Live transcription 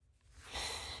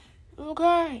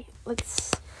Okay,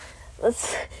 let's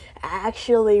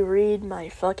actually read my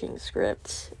fucking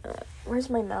script. Where's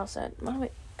my mouse at? Why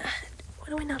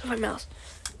do I not have my mouse?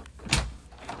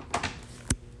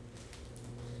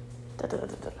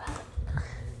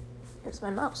 Here's my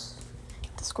mouse.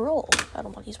 To scroll. I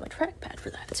don't want to use my trackpad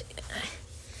for that.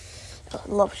 I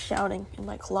love shouting in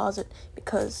my closet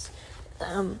because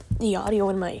the audio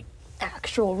in my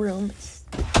actual room is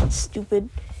stupid.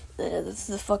 This is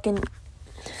the fucking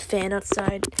fan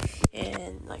outside,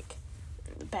 and like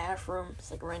the bathroom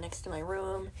is like right next to my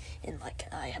room, and like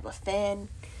I have a fan,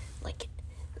 like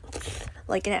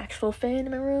an actual fan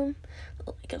in my room,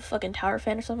 like a fucking tower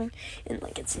fan or something, and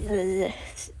like it's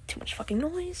too much fucking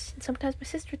noise. And sometimes my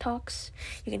sister talks,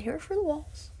 you can hear it through the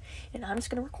walls, and I'm just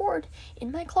gonna record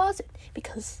in my closet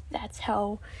because that's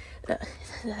how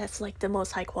that's like the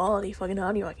most high quality fucking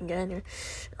audio I can get in here.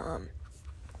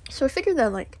 So I figured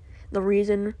that like the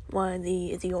reason why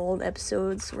the old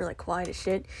episodes were like quiet as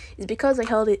shit is because I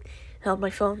held my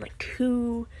phone like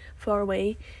too far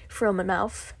away from my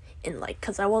mouth, and like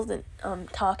cause I wasn't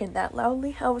talking that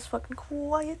loudly, I was fucking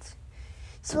quiet.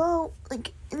 So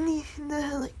like in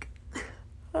the like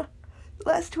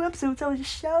last two episodes I was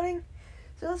just shouting,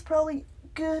 so that's probably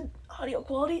good audio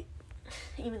quality,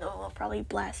 even though I'll probably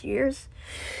blast yours.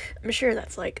 I'm sure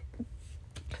that's like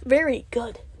very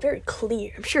good, very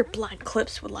clear. I'm sure Blind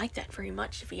Clips would like that very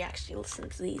much if he actually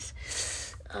listened to these.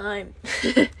 I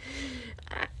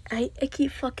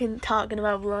keep fucking talking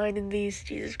about Blind in these,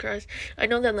 Jesus Christ. I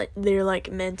know that like they're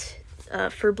like meant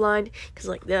for Blind, because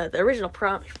like the original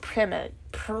primate,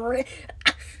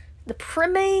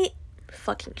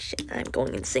 fucking shit, I'm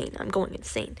going insane. I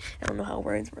don't know how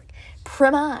words work.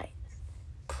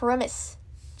 Premise.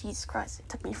 Jesus Christ, it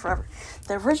took me forever.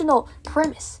 The original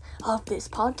premise of this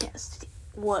podcast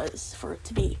was for it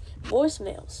to be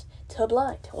voicemails to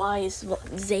Blind. Why is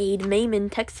Zaid Mayman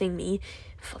texting me?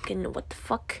 Fucking what the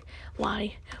fuck?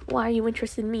 Why are you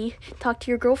interested in me? Talk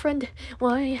to your girlfriend.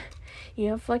 Why?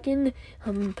 You have fucking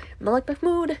Malik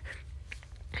Mahmood.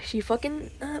 She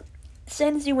fucking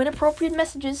sends you inappropriate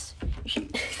messages. You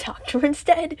should talk to her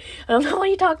instead. I don't know why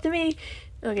you talk to me.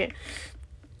 Okay.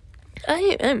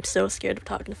 I'm so scared of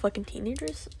talking to fucking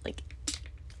teenagers. Like,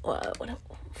 what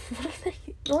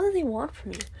do they want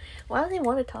from you? Why do they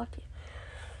want to talk to you?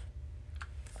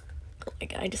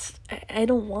 Like, I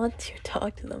don't want to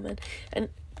talk to them, and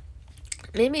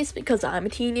maybe it's because I'm a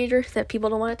teenager that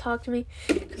people don't want to talk to me,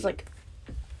 because, like,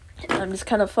 I'm just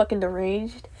kind of fucking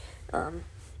deranged, and,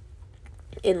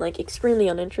 like, extremely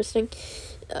uninteresting,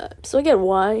 so I get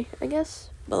why, I guess.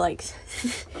 But like,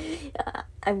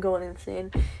 I'm going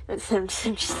insane. I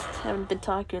just haven't been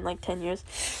talking in like 10 years.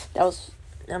 I'm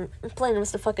playing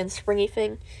with the fucking springy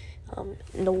thing,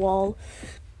 in the wall.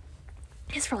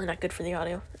 It's probably not good for the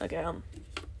audio. Okay,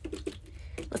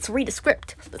 let's read a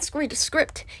script.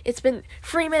 It's been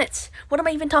 3 minutes. What am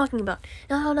I even talking about?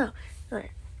 I don't know.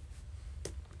 Alright.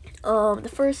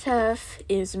 The first half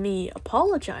is me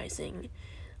apologizing.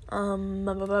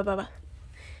 That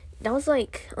was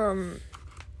like,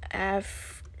 I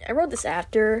wrote this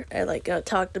after I like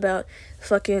talked about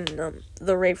fucking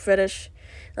the rape fetish.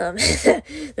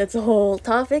 That's a whole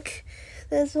topic.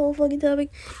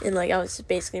 And like I was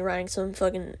basically writing some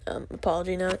fucking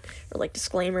apology note or like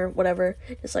disclaimer, whatever.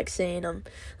 Just like saying I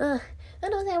know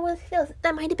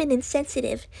that might have been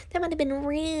insensitive. That might have been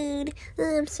rude.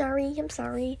 I'm sorry.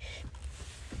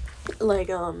 Like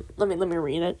let me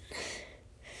read it.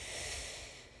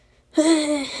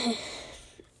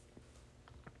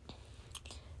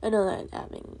 I know that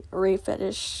having rape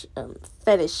fetish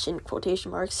in quotation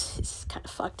marks, is kind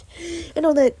of fucked. I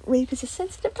know that rape is a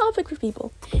sensitive topic for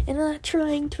people, and I'm not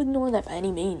trying to ignore that by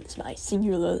any means, my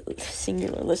singular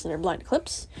listener Blind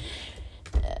Clips.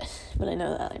 But I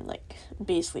know that I'm, like,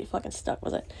 basically fucking stuck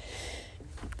with it.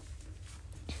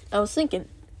 I was thinking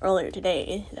earlier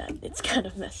today that it's kind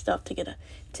of messed up to get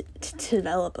to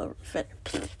develop a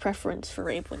preference for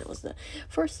rape when it was the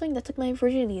first thing that took my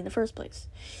virginity in the first place.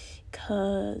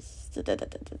 Cause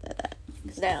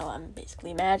now I'm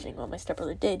basically imagining what my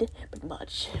stepbrother did, but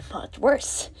much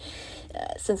worse.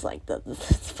 Since like the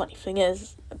funny thing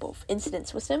is, both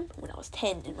incidents with him when I was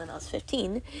 10 and when I was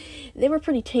 15, they were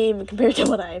pretty tame compared to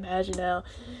what I imagine now.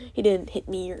 He didn't hit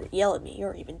me or yell at me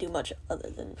or even do much other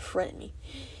than threaten me.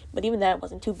 But even that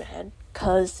wasn't too bad,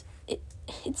 cause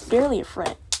it's barely a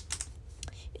threat.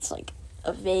 It's like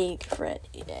a vague threat.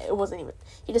 It wasn't even.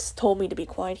 He just told me to be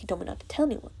quiet. He told me not to tell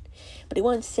anyone. But he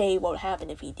wouldn't say what would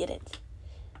happen if he didn't.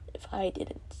 If I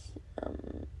didn't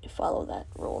follow that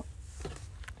rule.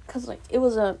 Because, like, it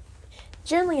was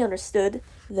generally understood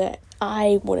that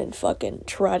I wouldn't fucking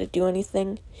try to do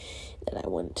anything, that I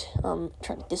wouldn't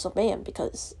try to disobey him,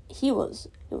 because he was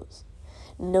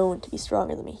known to be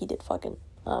stronger than me. He did fucking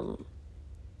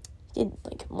he did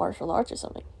like martial arts or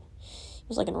something. He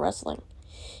was like in wrestling,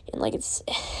 and like it's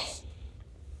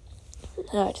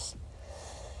I just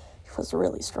he was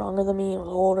really stronger than me. He was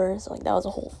older, so like that was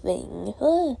a whole thing.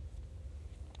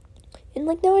 And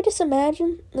like now I just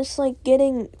imagine just like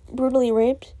getting brutally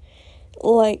raped,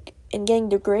 like, and getting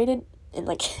degraded, and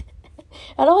like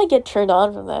how do I get turned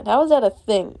on from that? How is that a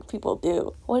thing people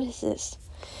do? What is this?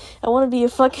 I want to be a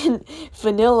fucking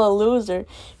vanilla loser.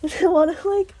 I want to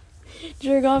like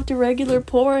jerk off to regular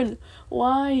porn.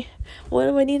 Why? Why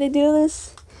do I need to do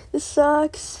this? This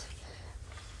sucks.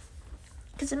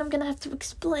 Because then I'm going to have to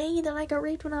explain that I got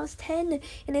raped when I was 10,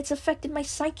 and it's affected my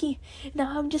psyche.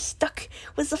 Now I'm just stuck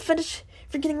with the fetish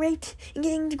for getting raped and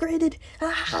getting degraded.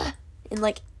 And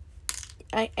like,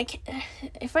 I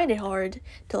find it hard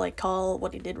to like call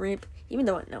what he did rape, even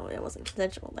though no, it wasn't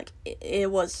consensual. Like it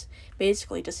was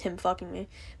basically just him fucking me,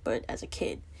 but as a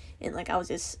kid, and like I was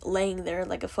just laying there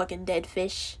like a fucking dead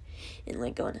fish, and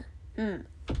like going,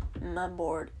 I'm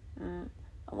bored.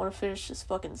 I want to finish this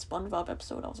fucking SpongeBob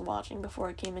episode I was watching before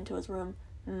I came into his room.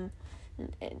 And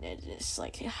it's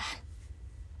like,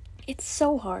 it's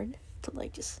so hard to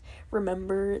like just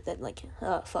remember that like,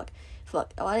 fuck,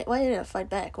 why didn't I fight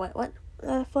back? What?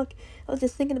 Fuck, I was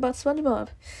just thinking about SpongeBob.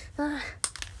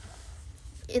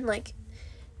 And like,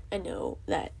 I know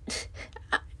that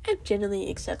I've generally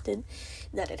accepted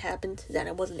that it happened, that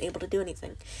I wasn't able to do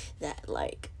anything, that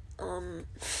like,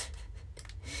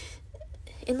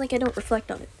 and like I don't reflect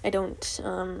on it. I don't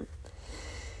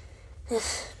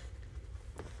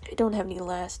have any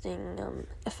lasting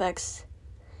effects,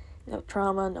 no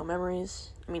trauma, no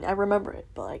memories. I mean, I remember it,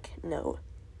 but like no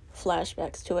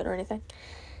flashbacks to it or anything.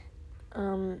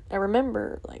 I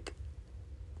remember like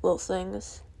little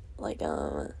things, like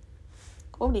what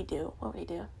would he do?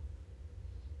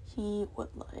 He would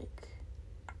like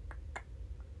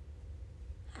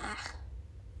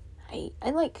I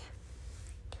like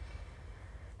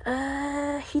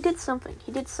he did something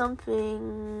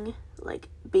like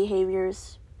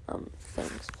behaviors,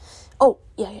 things. Oh,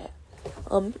 yeah.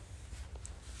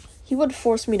 He would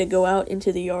force me to go out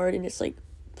into the yard and just like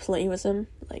play with him,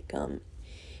 like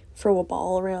throw a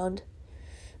ball around.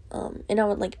 And I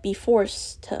would like be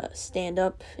forced to stand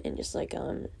up and just like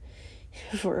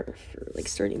for like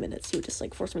 30 minutes he would just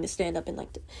like force me to stand up in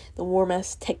like the warm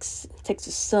ass Texas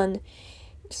sun,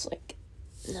 just like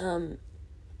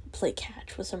play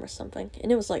catch with him or something.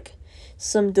 And it was like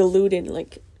some diluted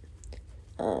like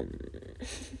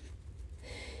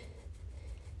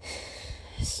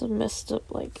some messed up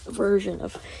like version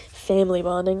of family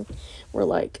bonding where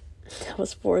like I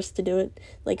was forced to do it.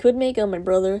 Like, he would make my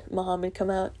brother Muhammad come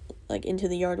out like into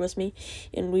the yard with me,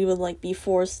 and we would like be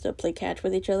forced to play catch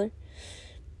with each other.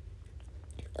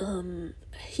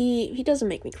 He doesn't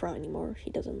make me cry anymore. He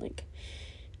doesn't like.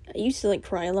 I used to like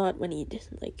cry a lot when he'd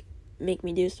like make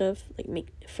me do stuff, like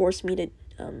force me to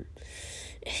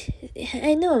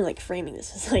I know I'm like framing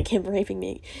this as like him raping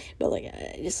me, but like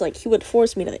just like he would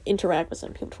force me to interact with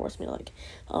him. He would force me to like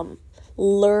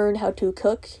learn how to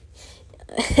cook.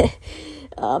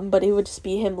 But it would just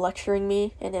be him lecturing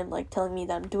me and him like telling me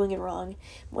that I'm doing it wrong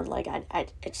when like I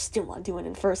just didn't want to do it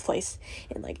in the first place.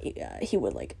 And like he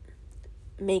would like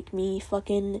make me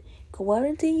fucking go out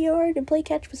into the yard and play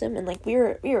catch with him. And like we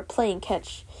were playing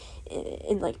catch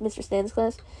in like Mr. Stan's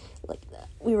class. Like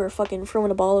we were fucking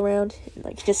throwing a ball around and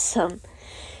like just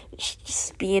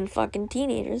being fucking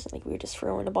teenagers. Like we were just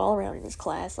throwing a ball around in his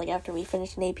class like after we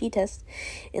finished an AP test,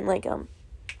 and like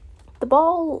the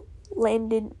ball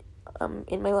landed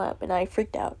in my lap and I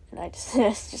freaked out and I just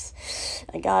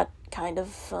I got kind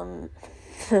of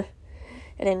I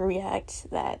didn't react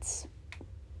that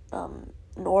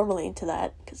normally to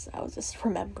that because I was just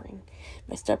remembering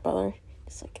my stepbrother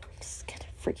just kind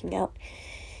of freaking out,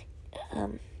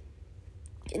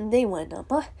 and they went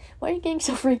why are you getting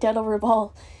so freaked out over a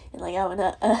ball? And like I went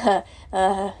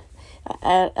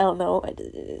I don't know,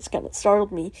 it's kind of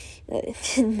startled me,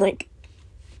 and like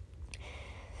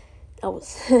I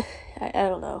was, I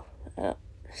don't know,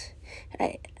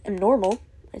 I am normal,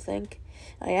 I think,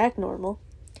 I act normal,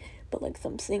 but like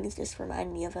some things just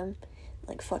remind me of him,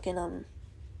 like fucking, I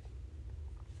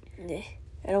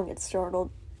don't get startled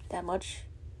that much,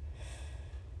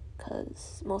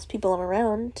 because most people I'm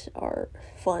around are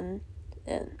fun,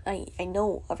 and I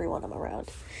know everyone I'm around,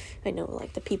 I know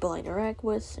like the people I interact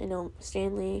with, I know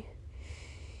Stanley,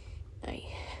 I'm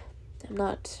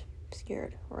not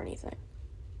scared or anything.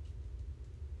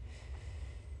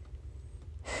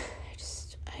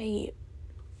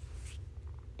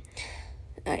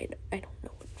 I don't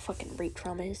know what fucking rape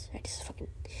trauma is. I just fucking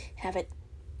have it.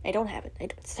 I don't have it. I'm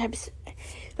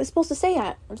supposed to say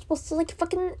that. I'm supposed to, like,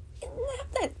 fucking have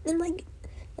that. And, like,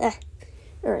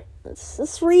 Alright,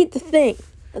 let's read the thing.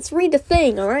 Let's read the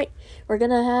thing, alright? We're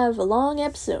gonna have a long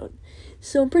episode.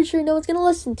 So I'm pretty sure no one's gonna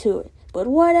listen to it. But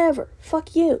whatever.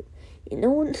 Fuck you. You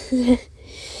know.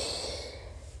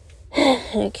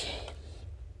 Okay.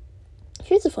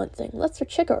 Here's a fun thing. Let's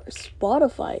check our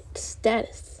Spotify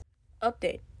status.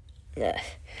 Update.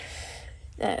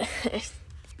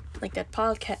 Like that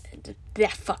podcast.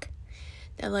 Fuck.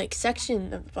 That like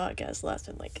section of the podcast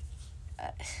lasted like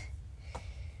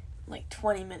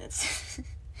 20 minutes.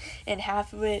 And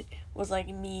half of it was like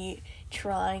me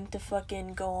trying to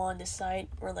fucking go on the site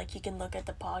where like you can look at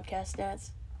the podcast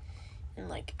stats. And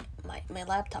like my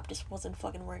laptop just wasn't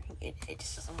fucking working. It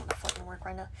just doesn't want to fucking work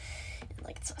right now. And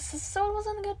like so it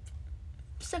wasn't a good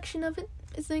section of it,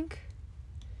 I think.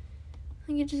 I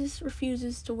think it just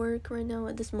refuses to work right now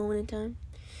at this moment in time.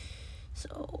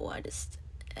 So I just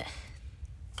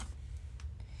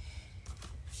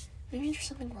maybe there's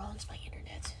something wrong with my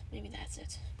internet. Maybe that's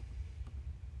it.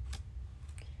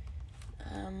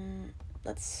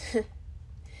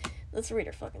 Let's read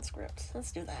our fucking script.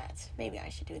 Let's do that. Maybe I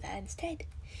should do that instead.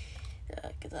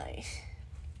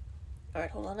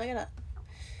 Alright, hold on, I gotta...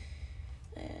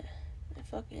 I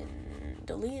fucking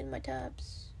deleted my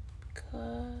tabs.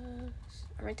 Are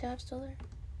my tabs still there?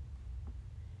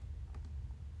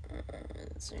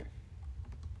 Let's see.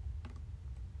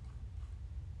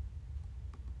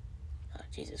 Oh,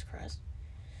 Jesus Christ.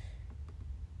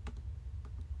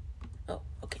 Oh,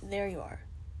 okay, there you are.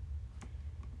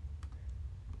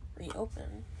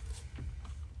 Reopen.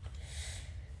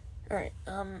 Alright,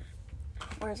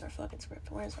 where's our fucking script?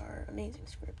 Where's our amazing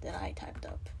script that I typed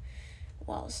up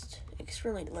whilst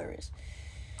extremely delirious?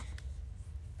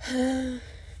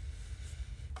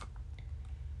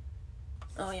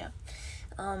 Oh yeah.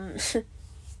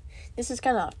 This is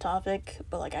kind of off topic,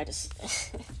 but like I just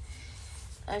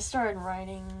I started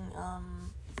writing oh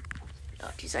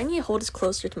jeez, I need to hold this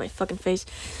closer to my fucking face.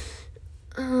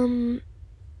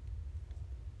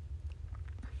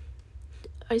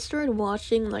 I started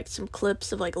watching like some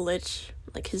clips of like Lich,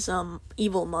 like his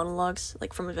evil monologues,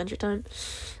 like from Adventure Time.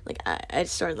 Like I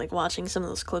started like watching some of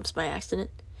those clips by accident,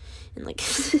 and like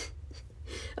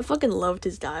I fucking loved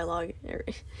his dialogue. I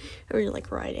really like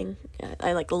writing.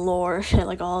 I like lore. I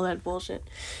like all that bullshit.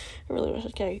 I really wish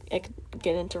I could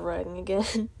get into writing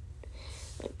again.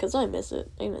 Because I miss it.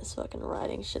 I miss fucking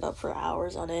writing shit up for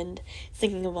hours on end,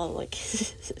 thinking about like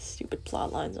stupid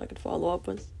plot lines I could follow up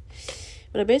with.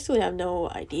 But I basically have no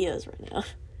ideas right now.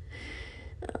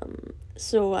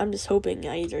 So I'm just hoping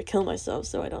I either kill myself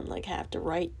so I don't like have to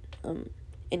write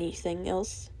anything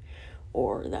else,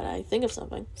 or that I think of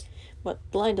something. But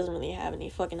Blind doesn't really have any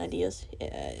fucking ideas.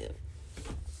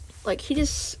 Like he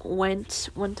just went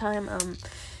one time,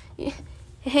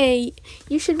 hey,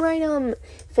 you should write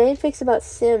fanfics about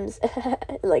Sims.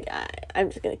 Like I'm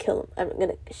just gonna kill him. I'm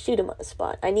gonna shoot him on the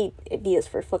spot. I need ideas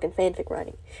for fucking fanfic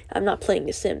writing. I'm not playing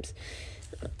The Sims.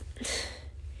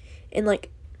 And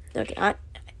like, okay,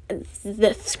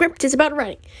 the script is about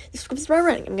writing. The script is about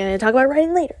writing. I'm gonna talk about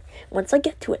writing later once I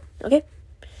get to it. Okay.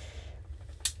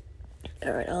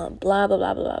 All right. Blah blah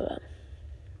blah blah blah.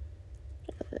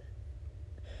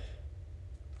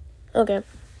 Okay.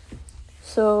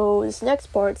 So this next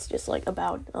part's just like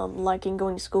about liking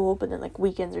going to school, but then like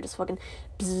weekends are just fucking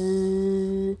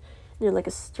bzzz. They're like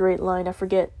a straight line. I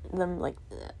forget them. Like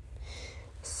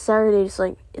Saturday's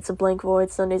like it's a blank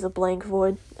void. Sunday's a blank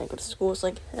void. I go to school. It's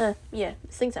like yeah,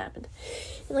 things happened.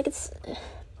 And like it's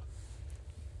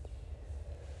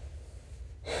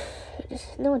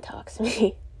no one talks to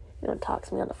me. No one talks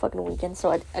to me on the fucking weekends,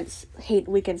 so I just hate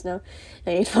weekends now.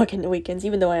 I hate fucking weekends,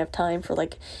 even though I have time for,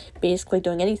 like, basically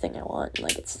doing anything I want.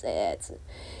 Like,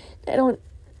 no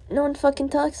one fucking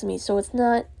talks to me, so it's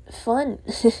not fun.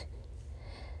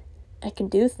 I can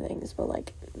do things, but,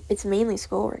 like, it's mainly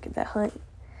schoolwork at that height.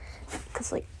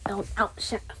 Because, like,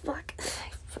 shit, fuck.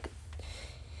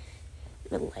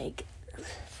 My leg.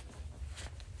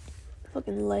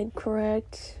 Fucking leg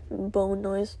cracked. Bone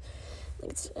noise.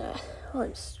 It's,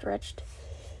 I'm stretched.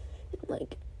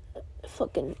 Like,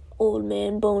 fucking old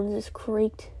man bones is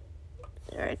creaked.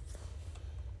 Alright.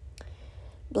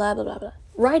 Blah, blah, blah, blah.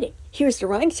 Writing. Here's the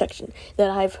writing section that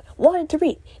I've wanted to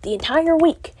read the entire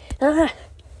week. I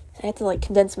had to, like,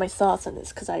 condense my thoughts on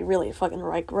this because I really fucking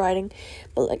like writing.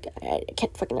 But, like, I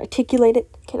can't fucking articulate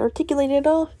it. Can't articulate it at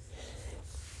all.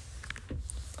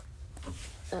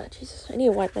 Jesus. I need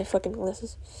to wipe my fucking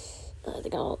glasses. They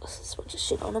got all this bunch of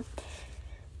shit on them.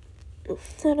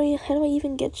 how do I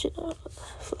even get shit out?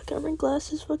 Fuck, are my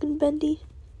glasses fucking bendy?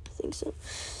 I think so.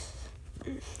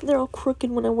 They're all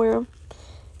crooked when I wear them.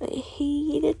 I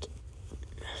hate it.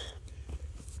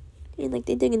 And like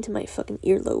they dig into my fucking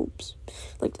earlobes,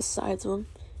 like the sides of them.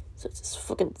 So it's this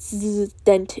fucking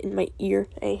dent in my ear.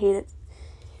 I hate it.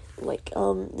 Like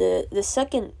the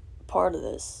second part of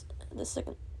this, the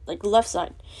second like left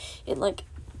side, it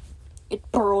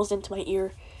burrows into my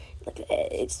ear. Like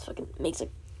it fucking makes a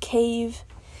cave.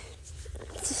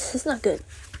 It's not good.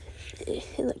 It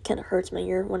like kind of hurts my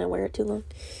ear when I wear it too long.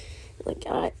 Like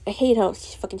I hate how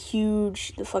fucking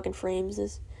huge the fucking frames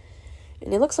is.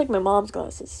 And it looks like my mom's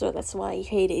glasses, so that's why I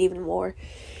hate it even more.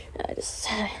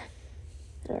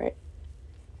 Alright.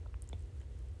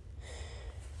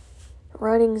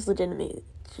 Writing's legitimately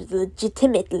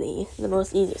the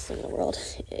most easiest thing in the world.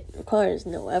 It requires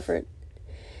no effort.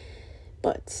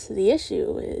 But the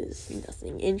issue is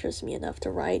nothing interests me enough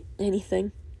to write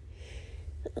anything.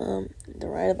 To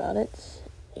write about it.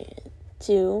 And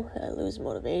 2, I lose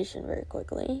motivation very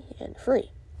quickly. And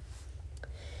 3,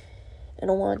 I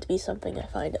don't want it to be something I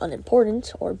find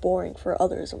unimportant or boring for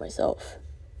others or myself.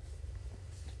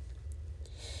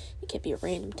 It can't be a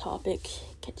random topic.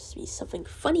 It can't just be something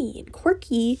funny and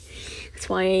quirky. That's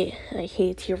why I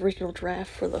hate the original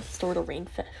draft for the sort of rape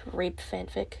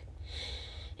fanfic.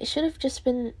 It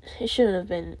shouldn't have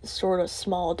been sort of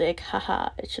small dick, haha.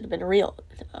 It should have been real,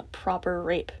 proper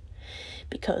rape.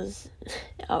 Because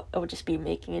I would just be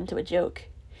making into a joke.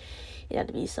 It had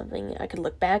to be something I could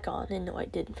look back on and know I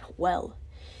did well.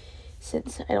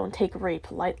 Since I don't take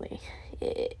rape lightly,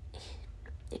 it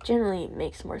generally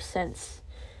makes more sense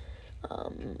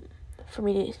for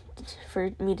me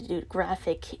to do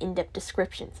graphic, in-depth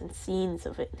descriptions and scenes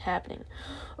of it happening,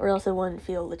 or else it wouldn't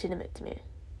feel legitimate to me.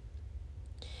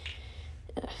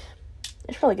 I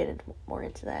should probably get more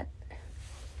into that.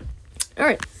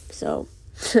 Alright, so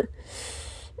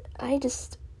I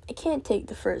can't take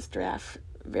the first draft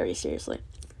very seriously.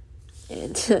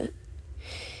 And I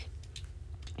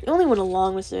only went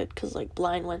along with it because, like,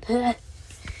 Blind went,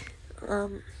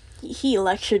 he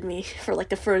lectured me for, like,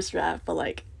 the first draft, but,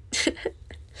 like,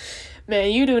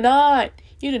 man, you do not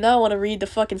want to read the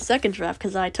fucking second draft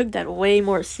because I took that way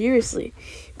more seriously.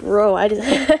 Bro, I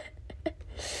just,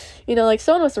 you know, like,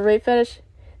 someone with a rape fetish,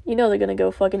 you know they're gonna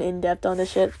go fucking in-depth on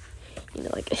this shit. You know,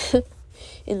 like,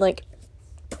 and, like,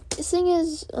 the thing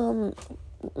is,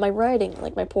 my writing,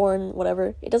 like my porn,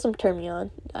 whatever, it doesn't turn me on.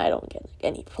 I don't get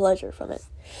any pleasure from it.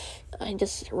 I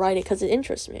just write it because it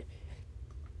interests me.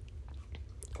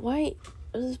 Why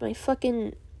is my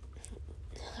fucking...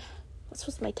 What's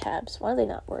with my tabs? Why do they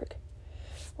not work?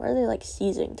 Why are they, like,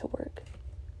 ceasing to work?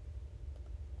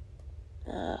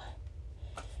 Am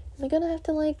I gonna have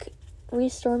to, like,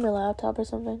 restore my laptop or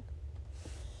something?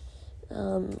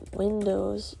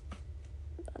 Windows...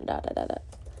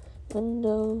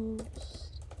 Windows...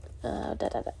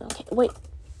 Okay, wait.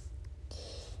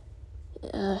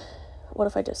 What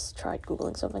if I just tried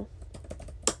Googling something?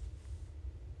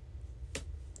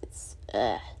 It's,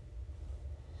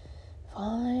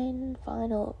 fine,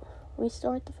 I'll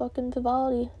restart the fucking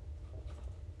Vivaldi.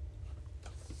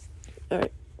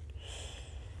 Alright.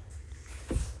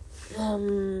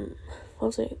 What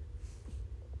was it?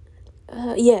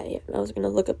 Yeah, I was gonna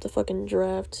look up the fucking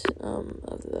draft,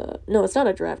 of the... No, it's not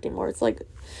a draft anymore, it's like,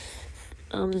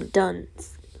 done.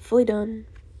 It's fully done.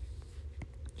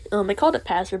 I called it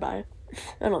Passerby. I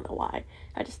don't know why.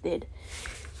 I just did.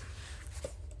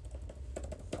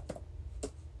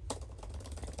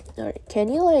 Alright,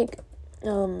 can you, like,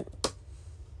 why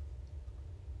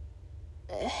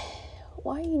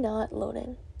are you not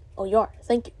loading? Oh, you are.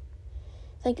 Thank you.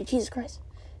 Thank you, Jesus Christ.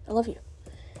 I love you.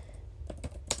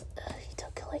 You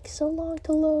took, like, so long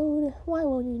to load. Why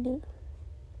won't you do?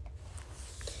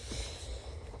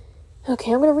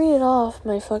 Okay, I'm gonna read it off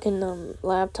my fucking,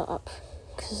 laptop.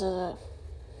 Because,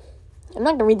 I'm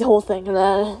not gonna read the whole thing.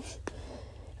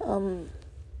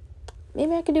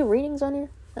 Maybe I could do readings on here?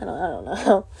 I don't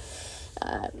know.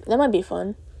 That might be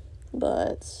fun.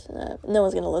 But, no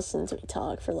one's gonna listen to me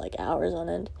talk for, like, hours on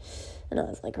end. I know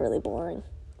it's, like, really boring.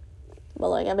 But,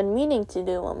 like, I've been meaning to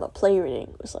do, a play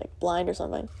reading with, like, Blind or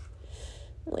something.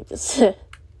 Like, just,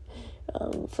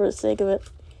 for the sake of it.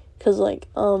 Because, like,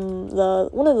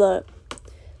 one of the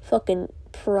fucking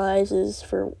prizes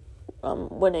for,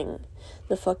 winning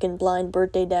the fucking Blind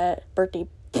birthday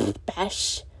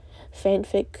bash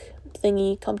fanfic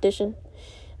thingy competition.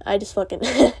 I just fucking,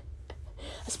 I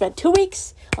spent 2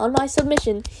 weeks on my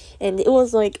submission, and it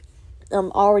was, like,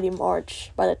 already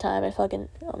March by the time I fucking,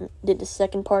 did the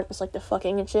second part. It was, like, the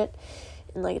fucking and shit.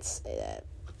 And, like, it's,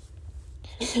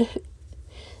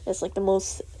 it's, like, the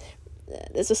most,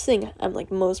 It's this thing I'm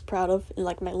like most proud of in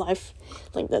like my life.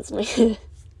 Like that's my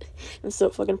I'm so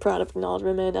fucking proud of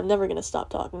acknowledgement, man. I'm never gonna stop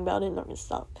talking about it. I'm never gonna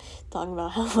stop talking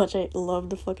about how much I love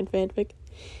the fucking fanfic.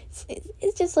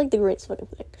 It's just like the greatest fucking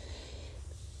thing.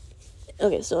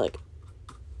 Okay, so like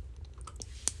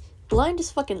Blind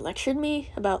just fucking lectured me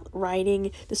about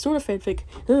writing the sort of fanfic.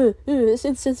 It's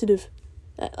insensitive.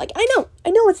 Like, I know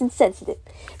it's insensitive,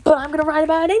 but I'm gonna write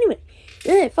about it anyway.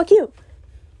 Fuck you.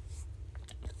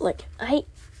 Like, I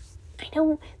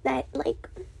know that, like,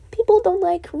 people don't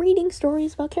like reading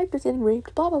stories about characters getting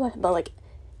raped, blah, blah, blah, but, like,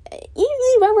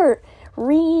 you ever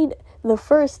read the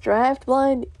first draft,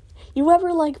 Blind? You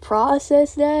ever, like,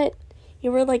 process that?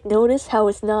 You ever, like, notice how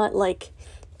it's not, like,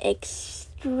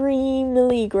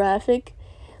 extremely graphic?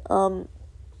 Sure,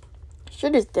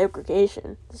 there's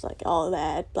deprecation. It's like all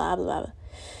that, blah, blah, blah.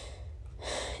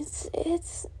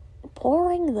 It's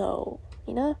boring, though,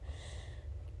 you know?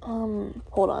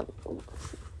 Hold on.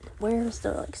 Where's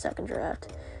the, like, second draft?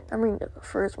 I'm reading the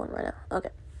first one right now. Okay.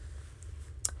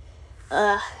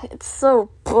 It's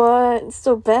so bad. It's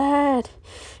so bad.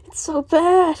 It's so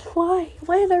bad. Why?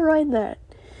 Why did I write that?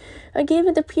 I gave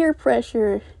it to peer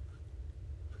pressure.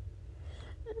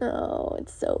 No,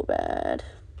 it's so bad.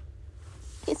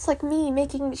 It's like me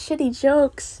making shitty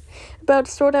jokes about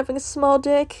Sword having a small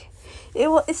dick.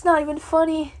 It's not even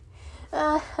funny.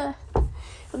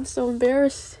 I'm so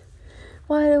embarrassed.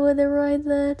 Why would I write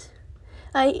that?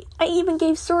 I even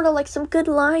gave Sword like some good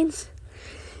lines.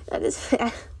 That is...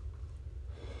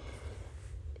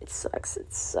 It sucks.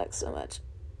 It sucks so much.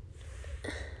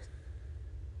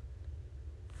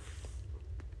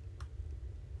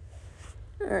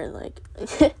 Or like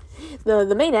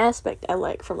the main aspect I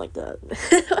like from like the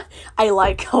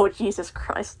oh Jesus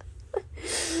Christ.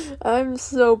 I'm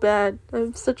so bad.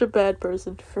 I'm such a bad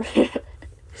person for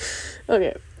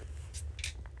Okay.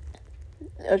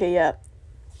 Okay, yeah.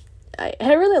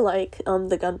 I really like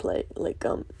the gunplay. Like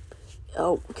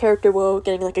character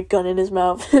getting like a gun in his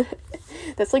mouth.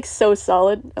 That's like so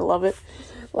solid. I love it.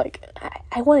 Like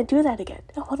I want to do that again.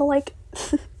 I want to like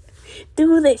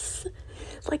do this.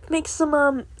 Like make some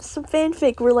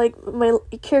fanfic where like my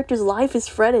character's life is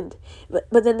threatened, but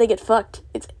then they get fucked.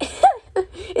 It's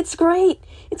it's great.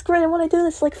 It's great. I want to do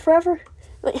this like forever.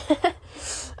 Like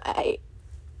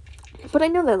but I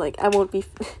know that like I won't be.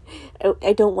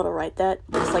 I don't want to write that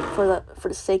just like for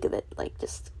the sake of it. Like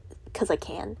just because I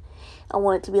can. I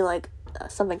want it to be like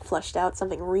something fleshed out,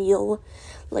 something real,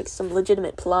 like some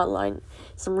legitimate plot line,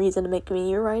 some reason to make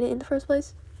me write it in the first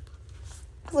place.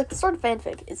 Cause like the sort of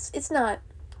fanfic, it's not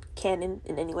canon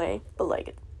in any way, but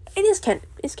like it is canon.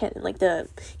 It's canon. Like the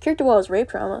character was rape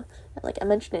trauma. Like I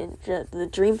mentioned in the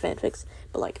Dream fanfics,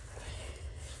 but like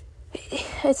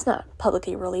it's not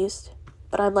publicly released.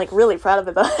 But I'm like really proud of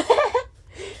it. But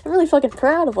I'm really fucking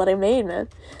proud of what I made, man.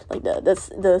 Like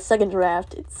the second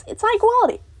draft, it's high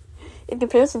quality in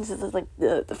comparison to like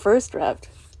the first draft.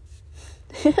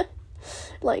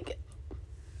 Like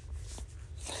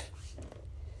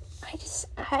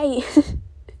I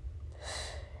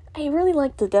I really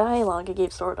like the dialogue I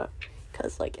gave Sorta,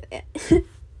 cause like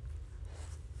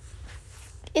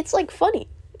it's like funny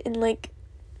and like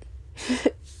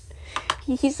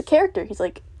he's a character. He's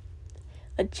like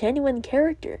a genuine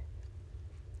character.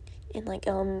 And like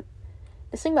the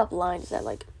thing about Blind is that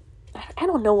like I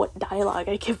don't know what dialogue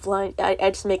I give Blind. I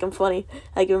just make him funny.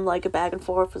 I give him like a back and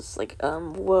forth. It's like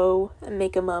whoa, and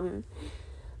make him what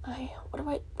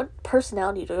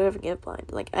personality do I ever give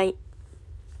Blind? Like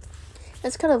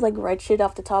that's kind of like write shit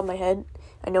off the top of my head.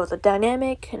 I know it's a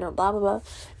dynamic, I know blah blah blah,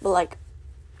 but like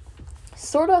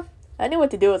sorta I knew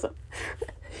what to do with him.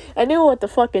 I knew what to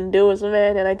fucking do with him,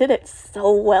 man, and I did it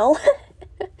so well.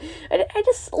 I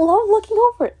just love looking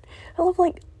over it. I love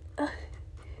like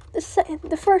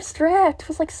the first draft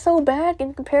was like so bad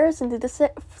in comparison to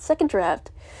the second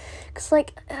draft, cause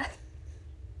like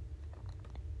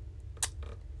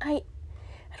I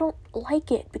don't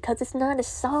like it because it's not as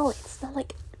solid. It's not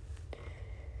like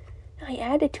I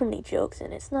added too many jokes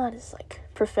and it's not as like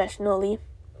professionally.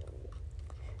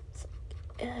 It's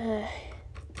like, I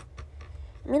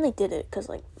really did it because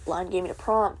like Blind gave me the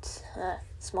prompt,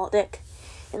 small dick,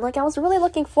 and like I was really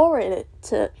looking forward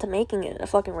to making it a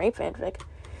fucking rape fanfic,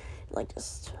 like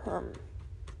just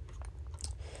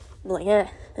like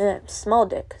small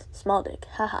dick,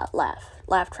 haha,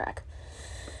 laugh track.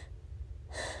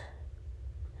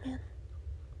 Man,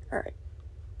 all right,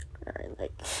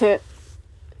 like I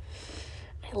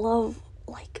love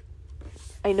like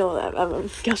I know that I'm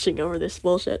gushing over this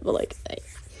bullshit, but like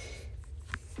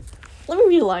let me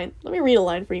read a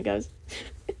line for you guys.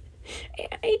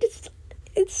 I just,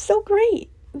 it's so great.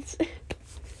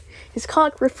 His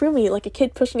cock ripped through me like a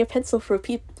kid pushing a pencil through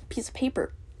a piece of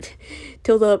paper,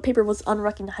 till the paper was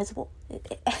unrecognizable.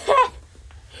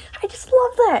 I just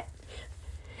love that.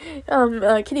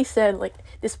 Kitty said, like,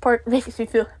 this part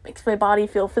makes my body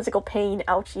feel physical pain,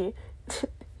 ouchie.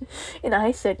 And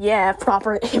I said, yeah,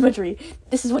 proper imagery.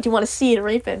 This is what you want to see in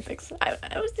rape fanfics. I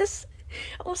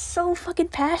was so fucking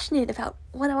passionate about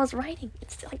what I was writing.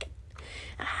 It's like,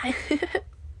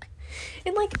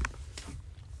 and like,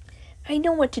 I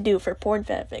know what to do for porn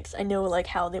fanfics. I know, like,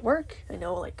 how they work. I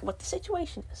know, like, what the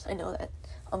situation is. I know that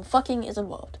fucking is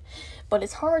involved. But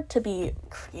it's hard to be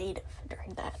creative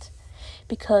during that.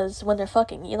 Because when they're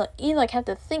fucking, you have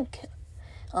to think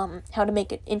how to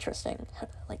make it interesting.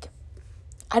 Like,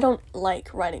 I don't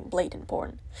like writing blatant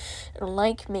porn. I don't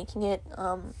like making it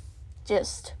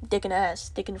just dick and ass,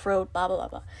 dick and throat, blah blah blah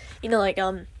blah. You know, like,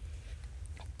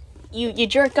 you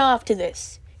jerk off to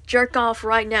this. Jerk off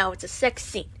right now. It's a sex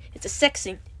scene. It's a sex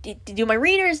scene. Do my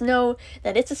readers know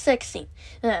that it's a sex scene?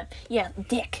 Yeah,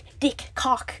 dick,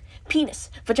 cock, penis,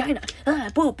 vagina,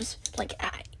 boobs. Like,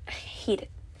 I hate it.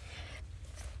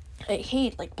 I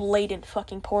hate, like, blatant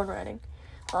fucking porn writing.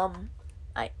 Oh,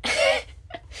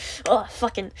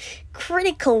 fucking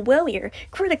critical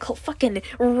fucking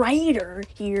writer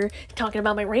here, talking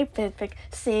about my rape fanfic,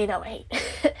 saying how I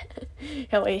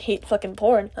hate fucking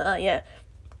porn. Yeah.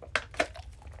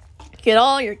 Get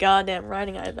all your goddamn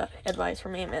writing advice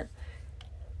from me, man.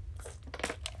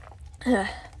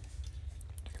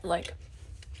 Like,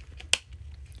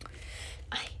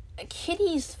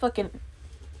 Kitty's fucking,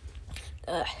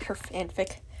 her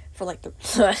fanfic for, like, the,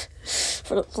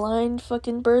 for the blind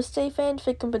fucking birthday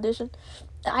fanfic competition.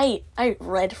 I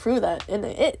read through that, and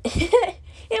it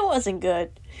wasn't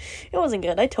good. It wasn't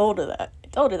good. I told her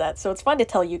that, so it's fine to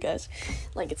tell you guys.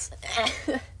 Like, it's,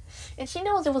 and she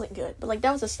knows it wasn't good, but, like,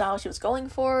 that was the style she was going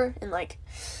for, and, like,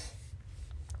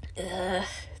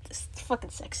 this fucking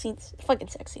sex scenes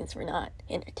were not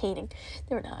entertaining.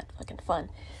 They were not fucking fun.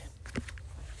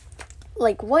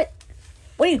 Like, what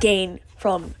do you gain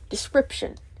from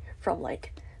description? From,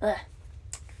 like,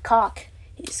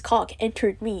 his cock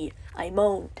entered me, I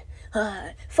moaned,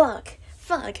 fuck,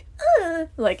 like,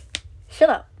 shut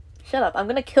up, I'm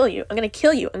gonna kill you, I'm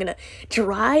gonna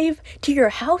drive to your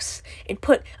house and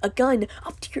put a gun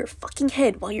up to your fucking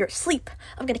head while you're asleep.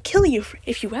 I'm gonna kill you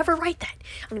if you ever write that.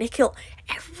 I'm gonna kill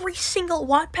every single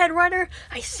Wattpad writer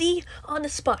I see on the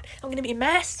spot. I'm gonna be a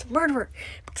mass murderer,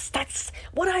 because that's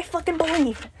what I fucking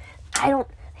believe. I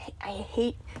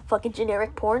hate fucking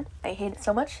generic porn. I hate it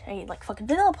so much. I hate, like, fucking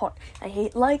vanilla porn. I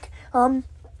hate, like,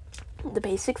 the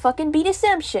basic fucking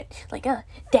BDSM shit. Like,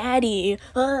 daddy,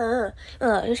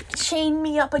 chain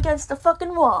me up against the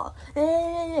fucking wall.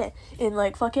 And,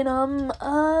 like, fucking,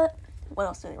 what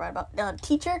else did they write about?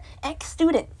 Teacher,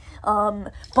 ex-student.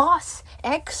 Boss,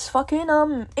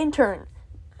 ex-fucking, intern.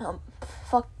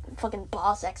 Fucking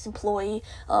boss, ex-employee,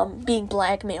 being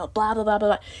blackmailed, blah, blah, blah, blah,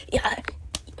 blah. Yeah,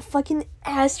 fucking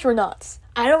astronauts.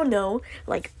 I don't know,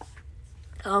 like,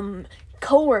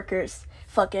 coworkers,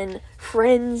 fucking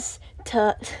friends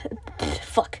to,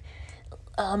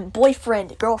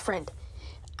 boyfriend, girlfriend.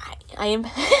 I am,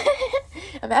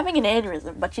 I'm having an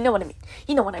aneurysm, but you know what I mean.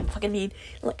 You know what I fucking mean.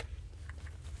 Like,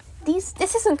 this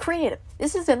isn't creative.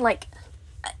 This isn't, like,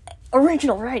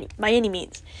 original writing by any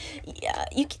means. Yeah,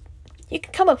 you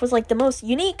can come up with, like, the most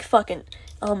unique fucking,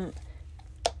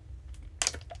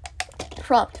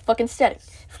 prompt, fucking setting,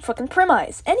 fucking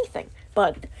premise, anything,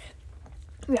 but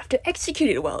you have to execute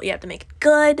it well. You have to make it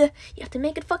good. You have to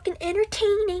make it fucking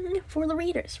entertaining for the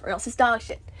readers, or else it's dog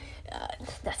shit.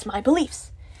 That's my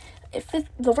beliefs. If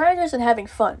the writer isn't having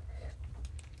fun,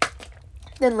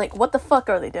 then, like, what the fuck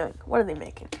are they doing? What are they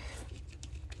making?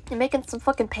 They're making some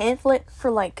fucking pamphlet for,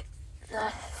 like,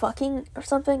 fucking or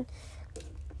something.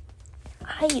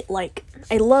 I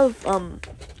love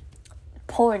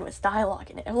porn with dialogue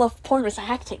in it. I love porn with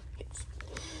acting.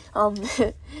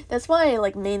 That's why I,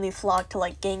 like, mainly flock to,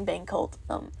 like, Gangbang Cult.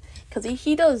 Cause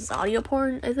he does audio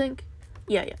porn, I think.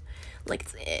 Yeah. Like,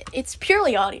 it's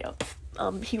purely audio.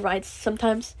 He writes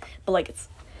sometimes, but, like,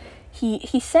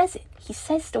 he says it. He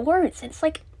says the words, and it's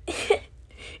like,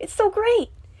 it's so great.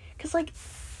 Cause, like,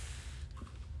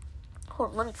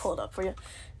 hold on, let me pull it up for you.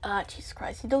 Jesus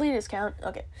Christ, he deleted his account.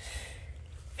 Okay.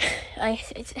 I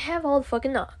have all the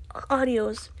fucking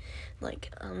audios,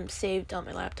 like, saved on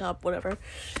my laptop, whatever.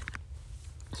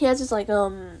 He has this, like,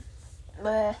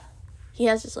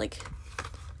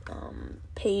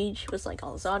 page with, like,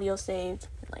 all his audio saved,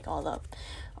 and, like,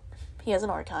 he has an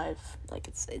archive. Like,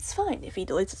 it's fine if he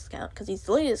deletes his account, because he's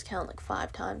deleted his account, like,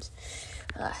 5 times.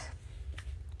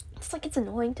 It's, like, it's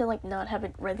annoying to, like, not have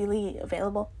it readily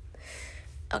available.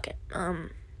 Okay,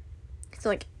 It's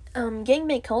like,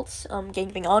 Gangbang Cults,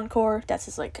 Gangbang Encore, that's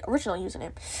his, like, original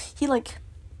username. He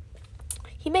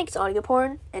makes audio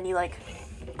porn, and he, like,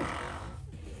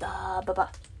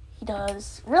 he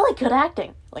does really good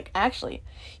acting. Like, actually,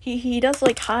 he does,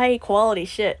 like, high quality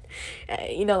shit.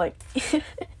 You know, like,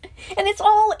 and it's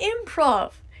all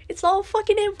improv. It's all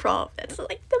fucking improv. That's,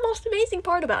 like, the most amazing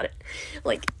part about it.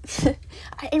 Like,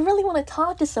 I really want to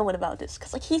talk to someone about this,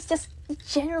 because, like, he's just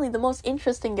generally the most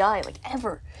interesting guy, like,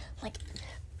 ever. Like,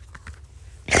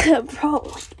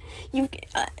 bro, like, you,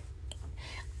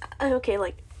 okay,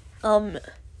 like,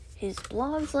 his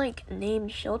blog's, like,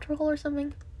 named Shelter Hole or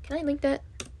something. Can I link that?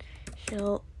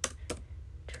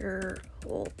 Shelter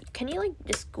Hole. Can you, like,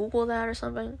 just Google that or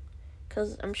something?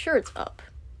 Because I'm sure it's up.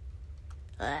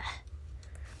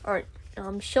 Alright,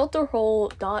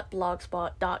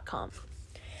 shelterhole.blogspot.com.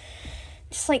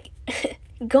 Just, like,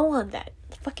 go on that.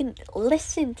 Fucking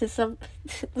listen to some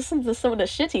of the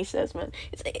shit he says, man.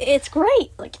 It's great.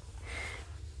 Like,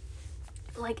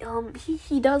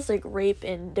 he does, like, rape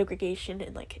and degradation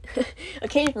and, like,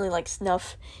 occasionally, like,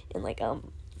 snuff and, like,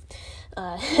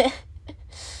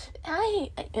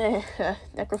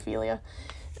 necrophilia.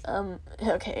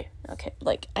 Okay,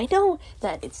 like, I know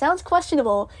that it sounds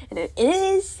questionable, and it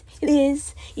is, you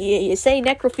say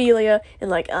necrophilia, and,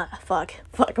 like, fuck,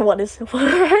 what is,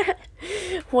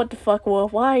 what the fuck, well,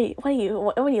 why do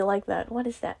you like that, what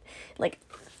is that, like,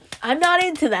 I'm not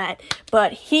into that,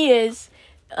 but he is,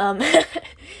 I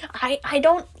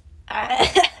don't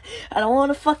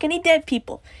want to fuck any dead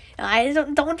people, I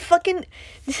don't fucking,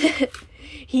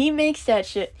 he makes that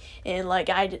shit, and, like,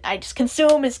 I just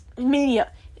consume his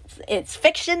media. It's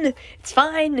fiction. It's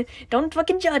fine. Don't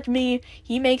fucking judge me.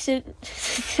 He makes it.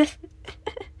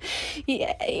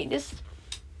 Yeah, he just.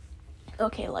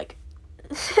 Okay, like.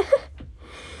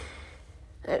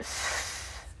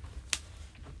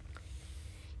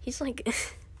 He's, like,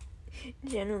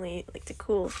 generally, like, the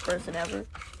coolest person ever.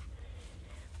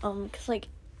 Cause, like,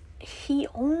 he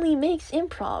only makes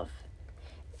improv,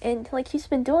 and, like, he's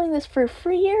been doing this for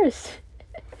 3 years.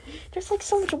 There's, like,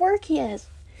 so much work he has.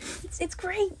 It's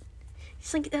great.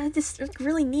 He's like this like,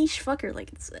 really niche fucker.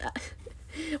 Like, it's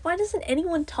why doesn't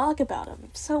anyone talk about him?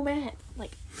 I'm so mad.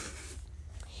 Like,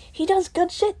 he does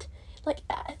good shit. Like,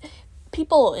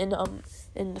 people in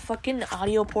the fucking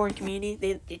audio porn community,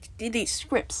 they do these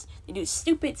scripts. They do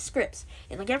stupid scripts,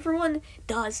 and, like, everyone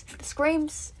does the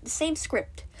same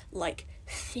script like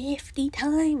 50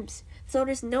 times. So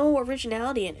there's no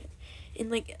originality in it, and,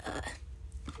 like,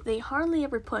 they hardly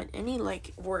ever put any,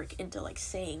 like, work into, like,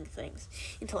 saying things,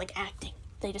 into, like, acting.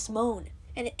 They just moan.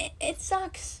 And it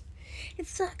sucks. It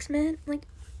sucks, man. Like,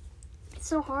 it's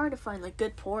so hard to find, like,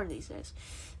 good porn these days.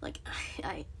 Like,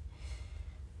 I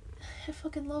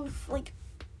fucking love, like,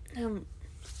 I don't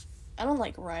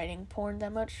like writing porn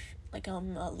that much. Like,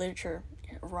 literature,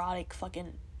 erotic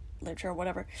fucking literature or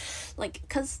whatever. Like,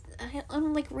 cause I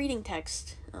don't like reading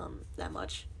text, that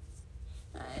much.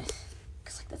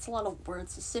 Cause, like, that's a lot of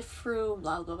words to sift through,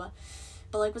 blah, blah, blah.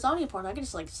 But, like, with audio porn, I can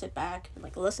just, like, sit back and,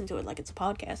 like, listen to it like it's a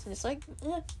podcast, and it's like,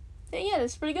 yeah,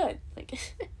 it's pretty good. Like,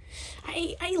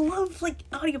 I love, like,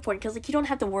 audio porn, because, like, you don't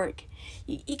have to work.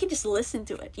 You can just listen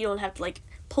to it. You don't have to, like,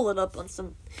 pull it up on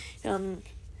some,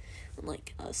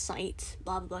 like, a site,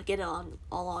 blah, blah, blah, get it all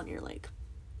on your, like,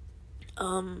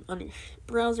 on your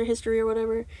browser history or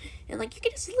whatever, and, like, you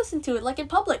can just listen to it, like, in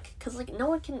public, because, like, no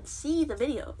one can see the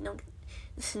video.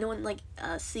 No one, like,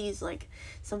 sees, like,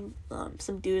 some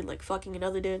dude, like, fucking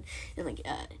another dude, and, like,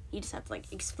 you just have to,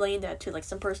 like, explain that to, like,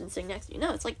 some person sitting next to you.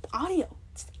 No, it's, like, audio.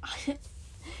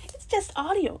 It's just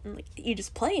audio, and, like, you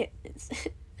just play it. It's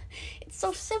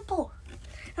so simple.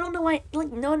 I don't know why,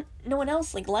 like, no one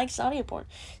else, like, likes audio porn.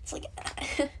 It's, like,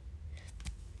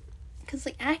 because,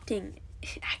 like, acting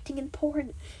in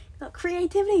porn,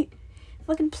 creativity,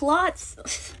 fucking plots.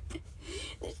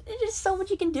 There's just so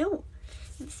much you can do.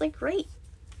 It's, like, great.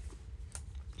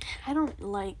 I don't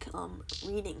like,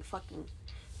 reading fucking,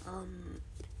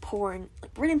 porn,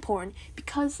 like, written porn,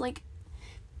 because, like,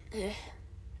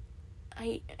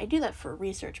 I do that for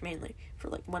research, mainly, for,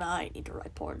 like, when I need to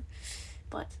write porn,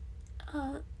 but,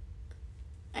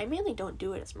 I mainly don't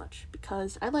do it as much,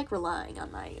 because I like relying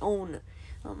on my own,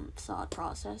 thought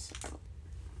process.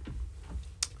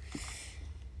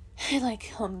 I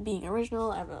like, being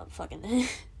original. I have a fucking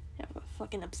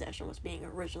obsession with being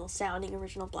original, sounding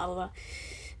original, blah, blah, blah.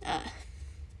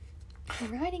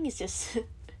 Writing is just,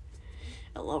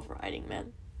 I love writing,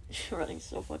 man. Writing's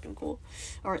so fucking cool.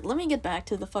 Alright, let me get back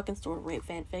to the fucking Sword of Rape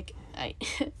fanfic. I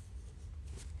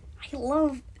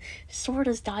love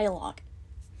Sorda's dialogue.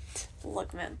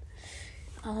 Look, man.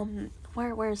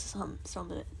 Where's some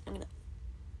of it? I'm gonna...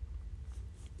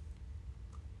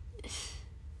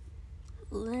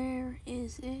 Where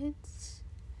is it?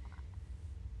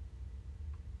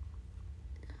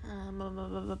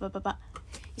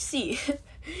 You see,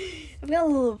 I've got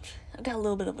a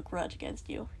little bit of a grudge against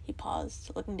you. He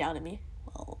paused, looking down at me.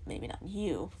 Well, maybe not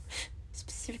you,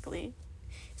 specifically.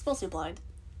 He's mostly blind.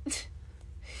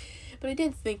 But I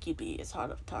didn't think you'd be as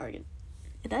hard of a target.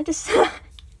 And I just,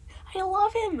 I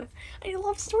love him. I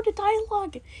love sort of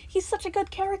dialogue. He's such a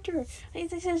good character.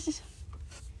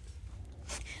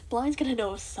 Blind's gonna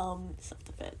know some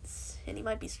self-defense, and he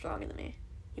might be stronger than me.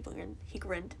 He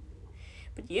grinned.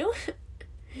 But you?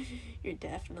 You're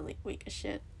definitely weak as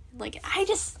shit. Like, I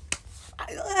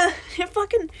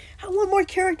want more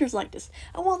characters like this.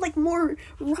 I want, like, more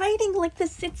writing like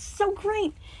this. It's so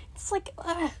great. It's like,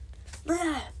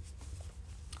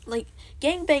 like,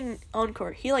 Gangbang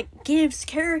Encore, he, like, gives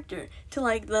character to,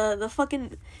 like, the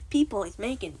fucking people he's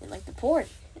making, and, like, the porn.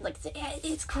 And, like,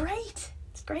 it's great.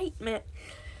 It's great, man.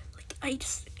 Like,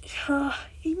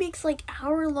 he makes, like,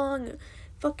 hour-long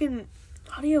fucking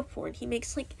audio porn. He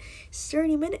makes, like,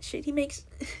 30-minute shit. He makes,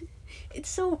 it's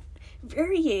so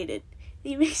variated.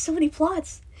 He makes so many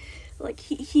plots. Like,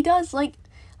 he does, like,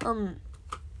 he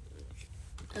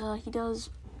does,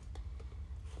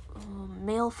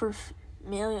 male for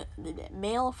female,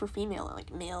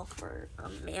 like, male for,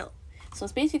 male. So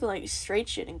it's basically, like, straight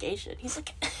shit and gay shit. He's,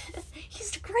 like,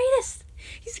 he's the greatest.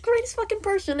 He's the greatest fucking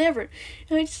person ever.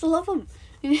 And I just love him.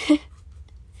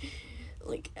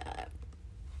 Like,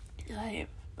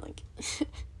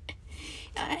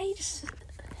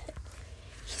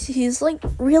 he's like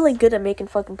really good at making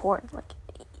fucking porn. Like,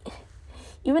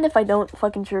 even if I don't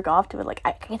fucking jerk off to it, like,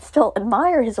 I can still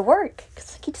admire his work,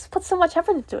 because like, he just puts so much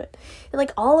effort into it, and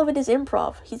like all of it is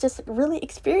improv. He's just really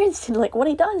experienced in like what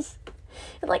he does,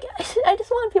 and like I just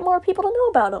want more people to know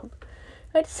about him.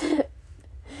 I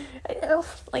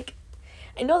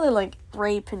know that like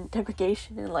rape and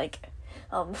degradation and like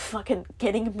fucking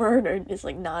getting murdered is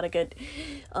like not a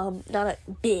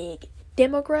big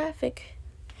demographic,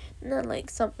 not like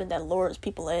something that lures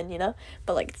people in, you know,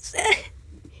 but like he's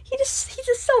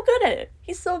just so good at it.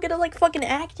 He's so good at like fucking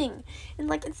acting, and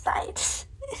like I'm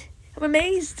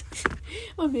amazed.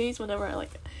 I'm amazed whenever I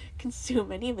like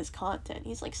consume any of his content.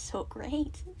 He's like so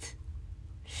great.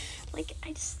 Like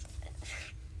I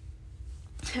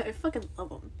fucking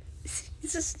love him.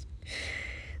 He's just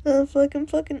fucking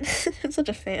I'm such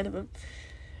a fan of him.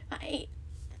 I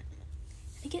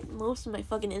get most of my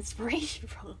fucking inspiration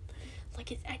from him. Like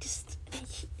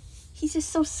he's just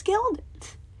so skilled.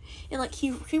 And like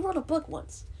he wrote a book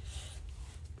once.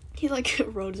 He like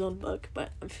wrote his own book, but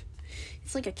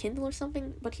it's like a Kindle or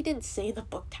something, but he didn't say the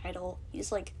book title. He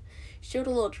just like showed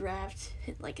a little draft,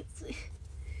 and like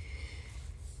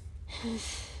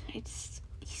he's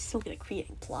so good at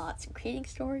creating plots and creating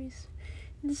stories.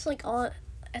 And just like on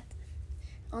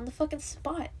the fucking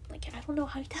spot. Like, I don't know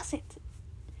how he does it.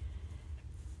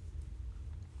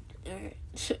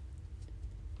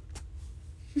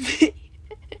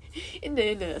 In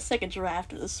the second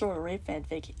draft of the sort of rape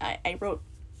fanfic, I wrote.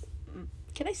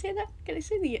 Can I say that? Can I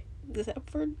say the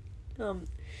F word?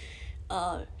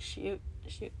 Shoot.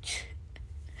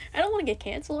 I don't want to get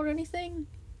canceled or anything.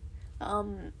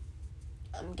 I'm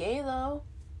gay though,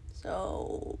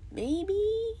 so maybe.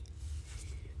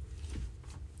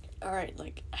 Alright,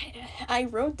 like, I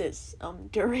wrote this,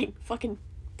 during fucking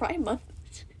Pride Month.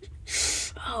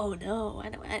 Oh no, I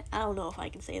don't know if I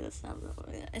can say this. I don't know.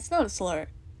 It's not a slur.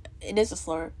 It is a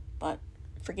slur, but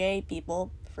for gay people,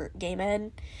 for gay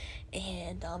men,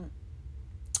 and,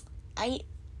 I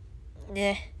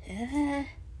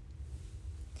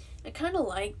kind of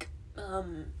like,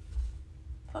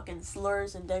 fucking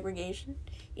slurs and degradation.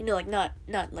 You know, like, not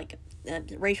like,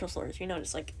 racial slurs, you know,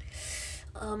 just like,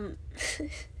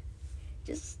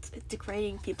 just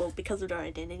degrading people because of their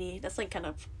identity. That's like kind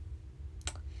of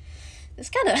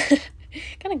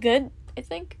good, I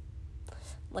think.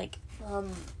 Like,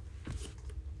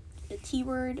 the T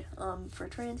word, for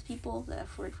trans people, the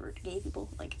F word for gay people.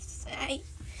 Like, I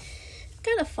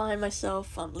kind of find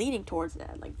myself, leaning towards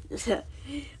that, like,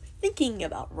 thinking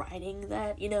about writing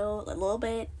that, you know, a little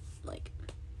bit. Like,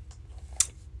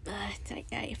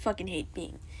 I fucking hate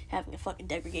having a fucking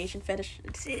degradation fetish.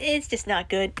 It's just not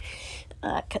good.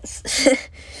 Cause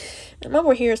I'm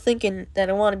over here thinking that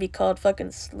I want to be called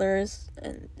fucking slurs,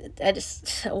 and I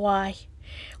just, why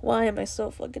am I so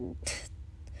fucking,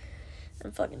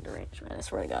 I'm fucking deranged, man, I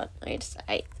swear to God.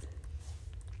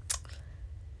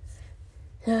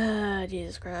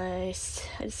 Jesus Christ.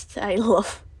 I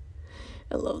love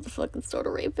the fucking sort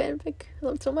of rape fanfic. I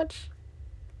love it so much.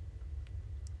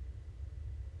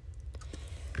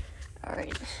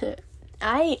 Alright.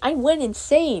 I went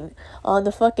insane on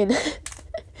the fucking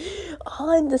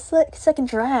on the second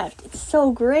draft. It's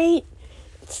so great.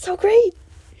 It's so great.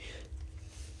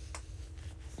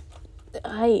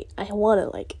 I want to,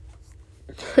 like,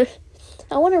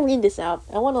 I want to read this out.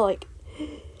 I want to, like,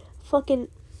 fucking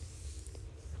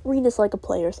read this like a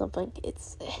play or something.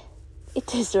 It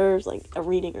deserves, like, a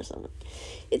reading or something.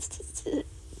 It's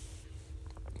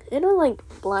I know, like,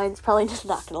 Blind's probably just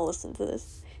not gonna listen to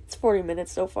this. It's 40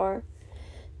 minutes so far.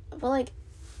 But, like,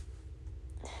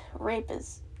 rape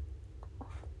is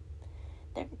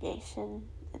degradation.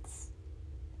 It's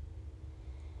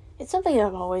something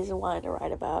I've always wanted to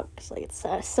write about, because, like, it's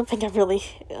something I've really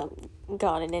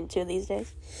gotten into these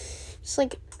days. Just,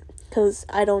 like, because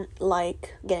I don't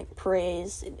like getting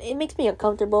praise. It makes me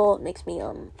uncomfortable. It makes me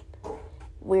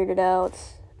weirded out.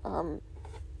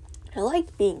 I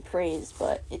like being praised,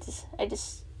 but I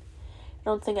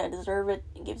don't think I deserve it.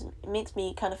 It makes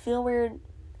me kind of feel weird.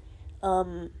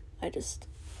 I just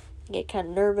get kind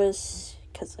of nervous,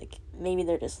 because, like, maybe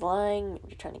they're just lying, maybe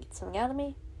they're trying to get something out of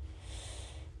me.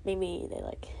 Maybe they,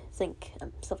 like, think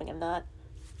I'm something I'm not.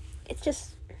 It's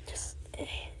just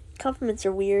compliments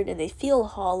are weird, and they feel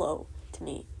hollow to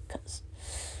me, because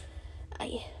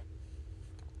I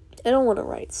don't want to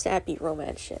write sappy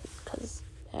romance shit, because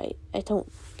I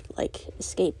don't, like,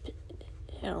 escape.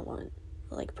 I don't want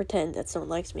to, like, pretend that someone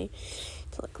likes me,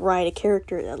 to, like, write a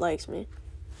character that likes me,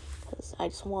 because I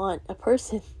just want a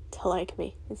person to like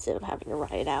me, instead of having to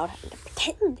write it out, having to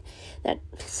pretend that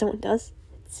someone does.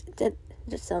 That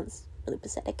just sounds really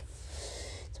pathetic.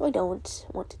 So I don't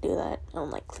want to do that. I don't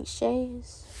like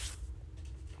cliches.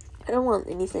 I don't want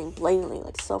anything blatantly,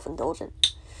 like,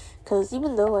 self-indulgent. Because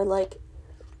even though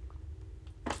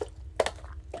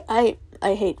I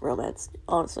hate romance,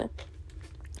 honestly.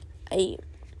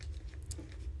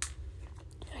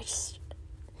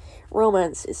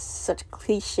 Romance is such a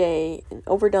cliche, an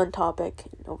overdone topic,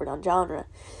 an overdone genre.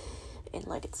 And,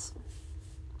 like,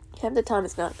 half the time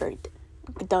it's not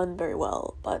done very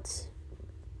well, but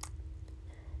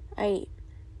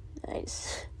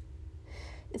it's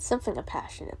something I'm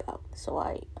passionate about, so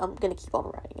I'm gonna keep on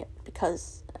writing it,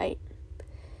 because I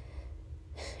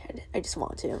just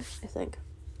want to, I think.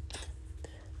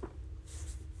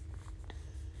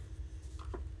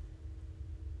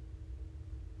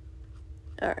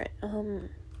 Alright,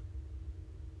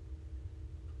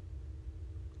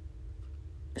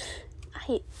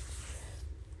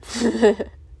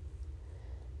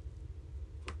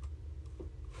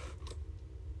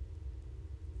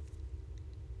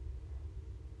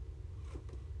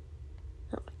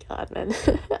 God, man.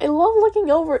 I love looking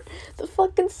over the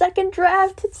fucking second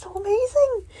draft. It's so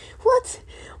amazing. What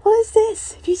is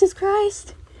this? Jesus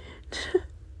Christ.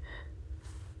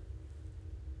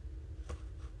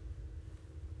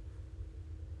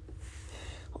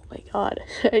 Oh my God.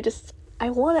 I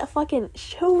want to fucking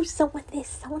show someone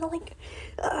this. I want to, like,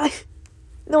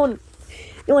 no one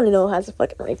to know how to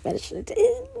fucking write fetish,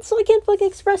 so I can't fucking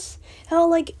express how,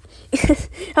 like,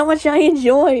 how much I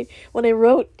enjoy when I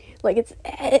wrote. Like,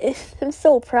 I'm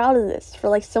so proud of this for,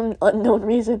 like, some unknown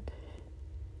reason.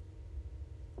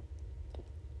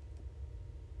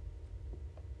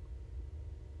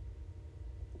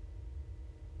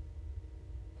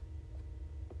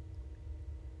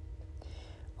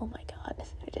 Oh my God.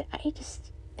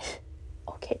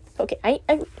 Okay,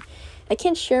 I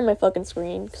can't share my fucking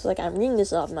screen, because, like, I'm reading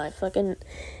this off my fucking,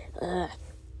 I'm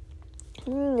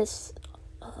reading this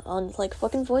on, like,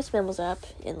 fucking voice memos app,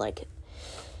 and, like,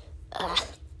 I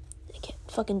can't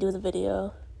fucking do the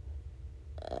video.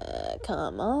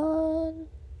 Come on.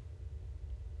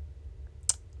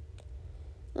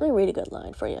 Let me read a good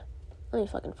line for you. Let me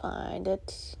fucking find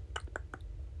it.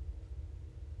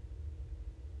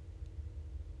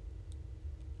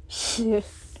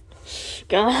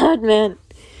 God, man.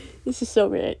 This is so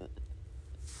great.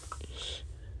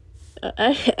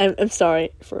 I'm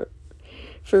sorry for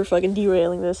fucking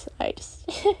derailing this. I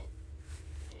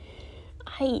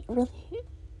really,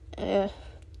 I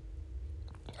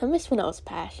miss when I was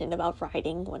passionate about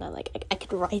writing, when I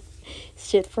could write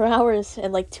shit for hours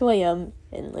and, like, 2 a.m.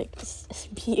 and, like,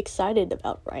 just be excited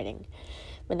about writing.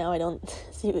 But now I don't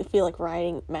feel like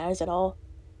writing matters at all.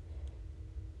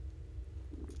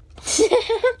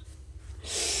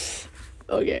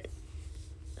 Okay.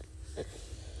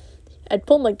 I'd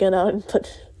pull my gun out and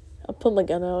I'd pull my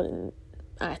gun out and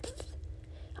I'd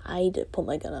pull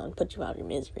my gun out and put you out of your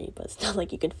misery, but it's not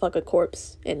like you can fuck a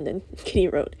corpse. And then Kitty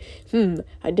wrote,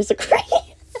 I disagree.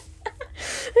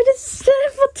 What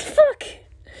the fuck?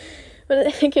 But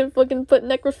I can fucking put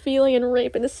necrophilia and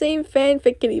rape in the same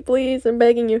fanfic, Kitty, please. I'm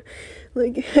begging you.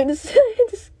 Like, I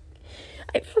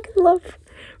fucking love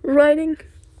writing.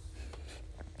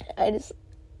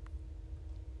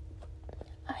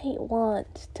 I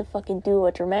want to fucking do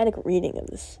a dramatic reading of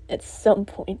this at some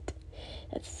point.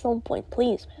 At some point,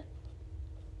 please, man.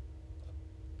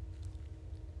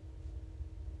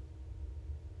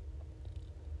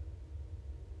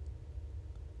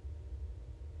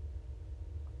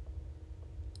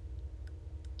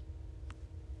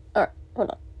 Alright,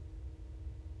 hold on.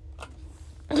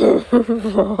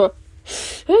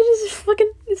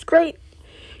 It's great.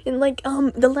 And like,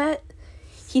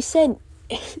 he said,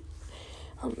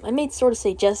 I made sort of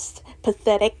say just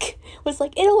pathetic. Was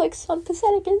like, it'll like sound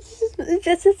pathetic.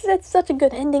 It's such a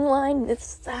good ending line.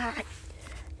 This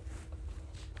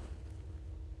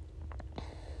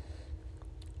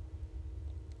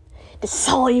is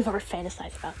all you've ever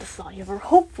fantasized about. This is all you ever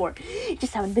hoped for. You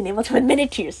just haven't been able to admit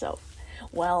it to yourself.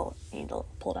 Well, Angel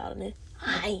pulled out on it.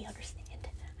 I understand.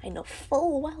 I know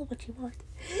full well what you want.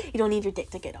 You don't need your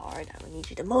dick to get hard. I don't need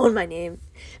you to moan my name.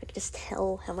 I can just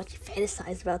tell how much you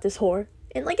fantasize about this whore.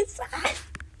 And like, I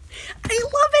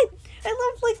love it.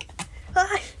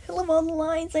 I love all the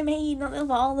lines I made. I love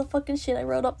all the fucking shit I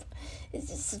wrote up. It's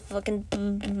just fucking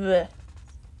bleh.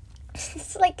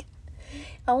 It's like,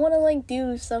 I want to like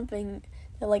do something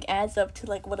that like adds up to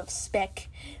like what a spec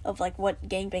of like what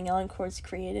Gangbang Encore's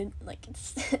created. Like,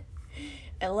 it's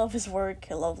I love his work.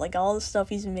 I love like all the stuff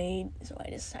he's made. So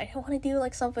I want to do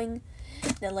like something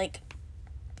that like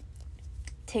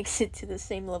takes it to the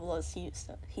same level as he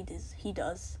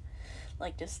does.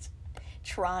 Like, just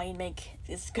try and make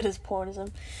as good as porn as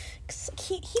him. 'Cause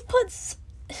he puts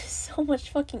so much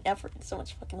fucking effort and so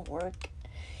much fucking work.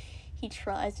 He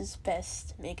tries his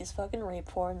best to make his fucking rape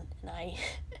porn, and I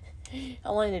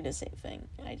want to do the same thing.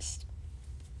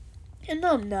 And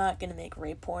I'm not gonna make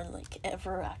rape porn like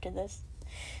ever after this,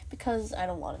 because I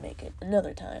don't want to make it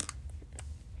another time.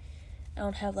 I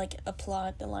don't have like a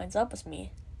plot that lines up with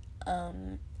me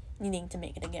needing to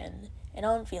make it again, and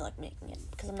I don't feel like making it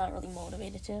because I'm not really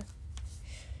motivated to.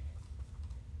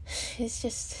 It's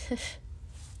just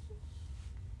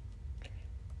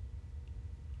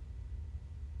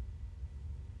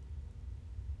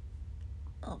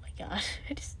oh my god.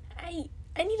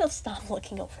 I need to stop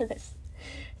looking over this.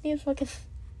 I need to fucking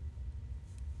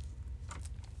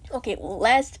okay, well,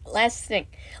 last thing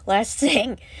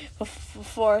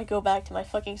before I go back to my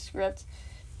fucking script.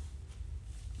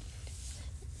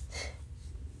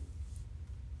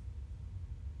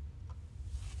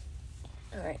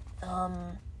 Alright,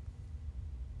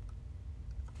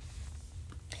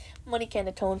 money can't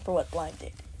atone for what Blind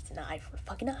did. It's an eye for a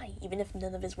fucking eye, even if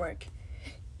none of his work.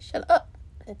 Shut up.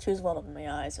 The tears welled up in my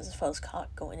eyes as his fellow's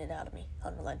cock go in and out of me,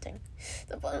 unrelenting.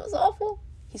 The fun was awful,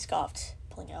 he scoffed,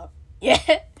 pulling out. Yeah?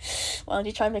 Why don't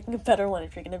you try making a better one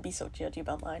if you're gonna be so judgy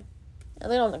about mine? I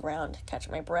laid on the ground,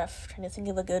 catching my breath, trying to think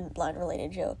of a good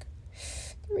blind-related joke.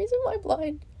 The reason why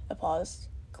blind? I paused.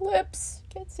 Clips.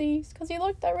 Can't see. Because he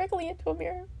looked directly into a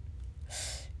mirror.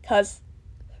 Cause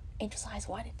Angel's eyes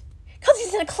widened. Cause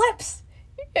he's in eclipse.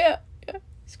 Yeah.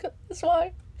 That's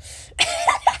why.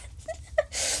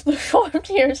 The warm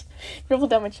tears dribbled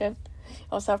down my chin.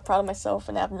 I was half proud of myself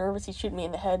and half nervous he'd shoot me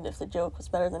in the head if the joke was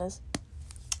better than his.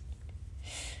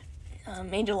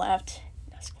 Angel laughed.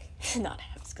 Not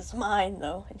half as good as mine,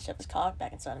 though, and shoved his cock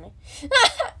back inside of me.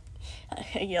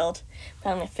 I yelled,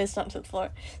 pounding my fist onto the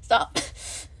floor. Stop!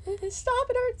 Stop,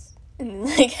 it hurts! And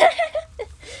like,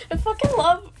 I fucking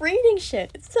love reading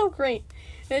shit. It's so great.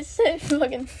 It's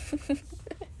fucking.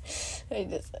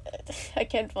 I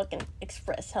can't fucking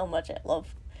express how much I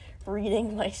love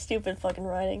reading my stupid fucking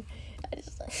writing.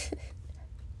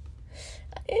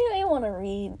 I want to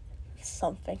read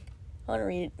something. I want to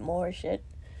read more shit.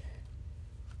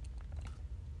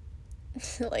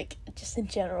 Like, just in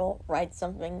general, write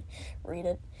something, read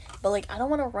it. But, like, I don't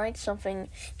want to write something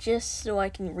just so I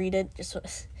can read it. Just so,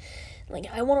 like,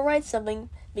 I want to write something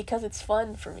because it's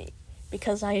fun for me.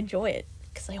 Because I enjoy it.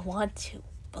 Because I want to.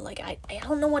 But, like, I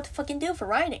don't know what to fucking do for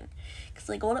writing. Because,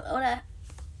 like,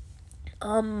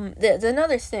 there's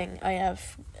another thing I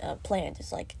have planned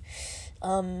is, like,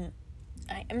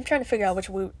 I'm trying to figure out which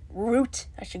route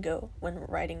I should go when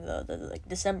writing the like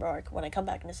December arc when I come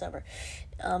back in December.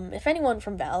 If anyone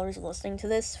from Valor is listening to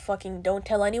this, fucking don't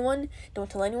tell anyone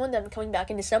that I'm coming back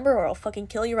in December, or I'll fucking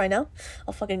kill you right now.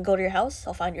 I'll fucking go to your house.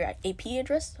 I'll find your AP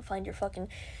address. I'll find your fucking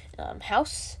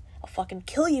house. I'll fucking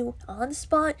kill you on the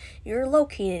spot you're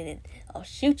located in. I'll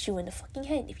shoot you in the fucking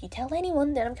head if you tell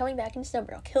anyone that I'm coming back in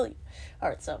December. I'll kill you.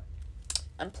 Alright, so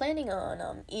I'm planning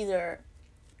on either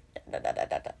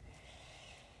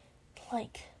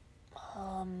like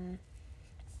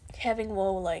having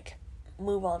Woe like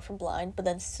move on from Blind, but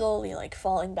then slowly like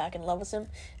falling back in love with him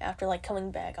after like coming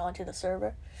back onto the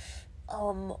server,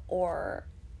 or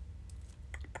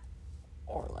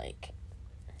or like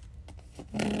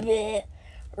bleh,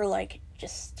 or like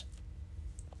just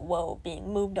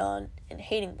being moved on and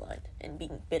hating Blind and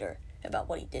being bitter about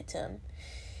what he did to him,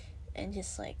 and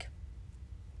just like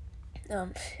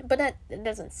but that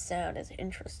doesn't sound as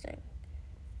interesting.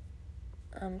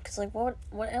 Cause like what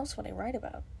else would I write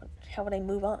about? How would I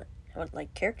move on? How would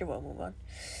like character would move on?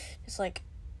 Just like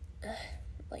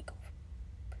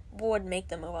what would make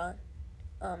them move on?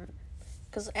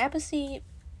 Cause apathy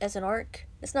as an arc,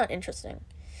 it's not interesting.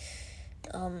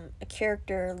 A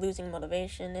character losing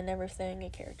motivation and everything, a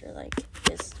character like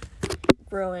just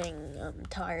growing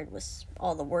tired with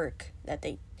all the work that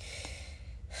they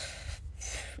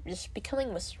just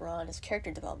becoming withdrawn. His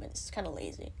character development is kind of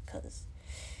lazy because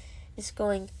it's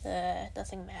going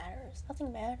nothing matters,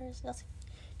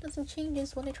 nothing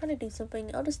changes when I try to do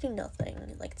something. I'll just do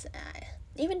nothing. Like it's,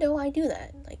 even though I do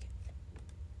that, like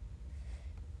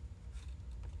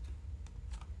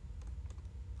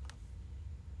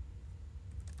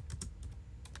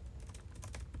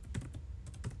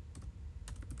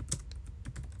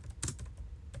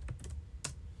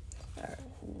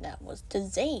that was to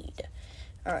Zaid.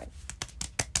 Alright.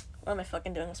 What am I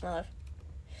fucking doing with my life?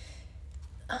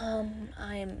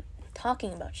 I'm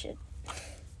talking about shit.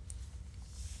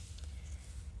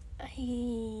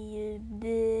 I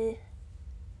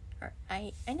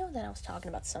know that I was talking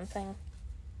about something.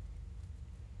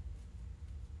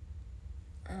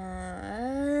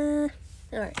 Alright.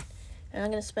 And I'm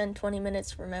gonna spend 20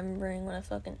 minutes remembering what I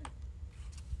fucking...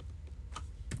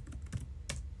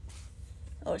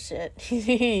 Oh shit.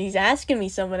 He's asking me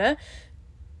something, huh?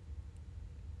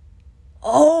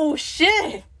 Oh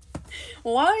shit!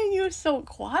 Why are you so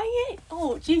quiet?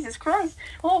 Oh, Jesus Christ.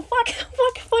 Oh, fuck.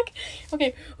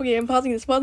 Okay, I'm pausing this.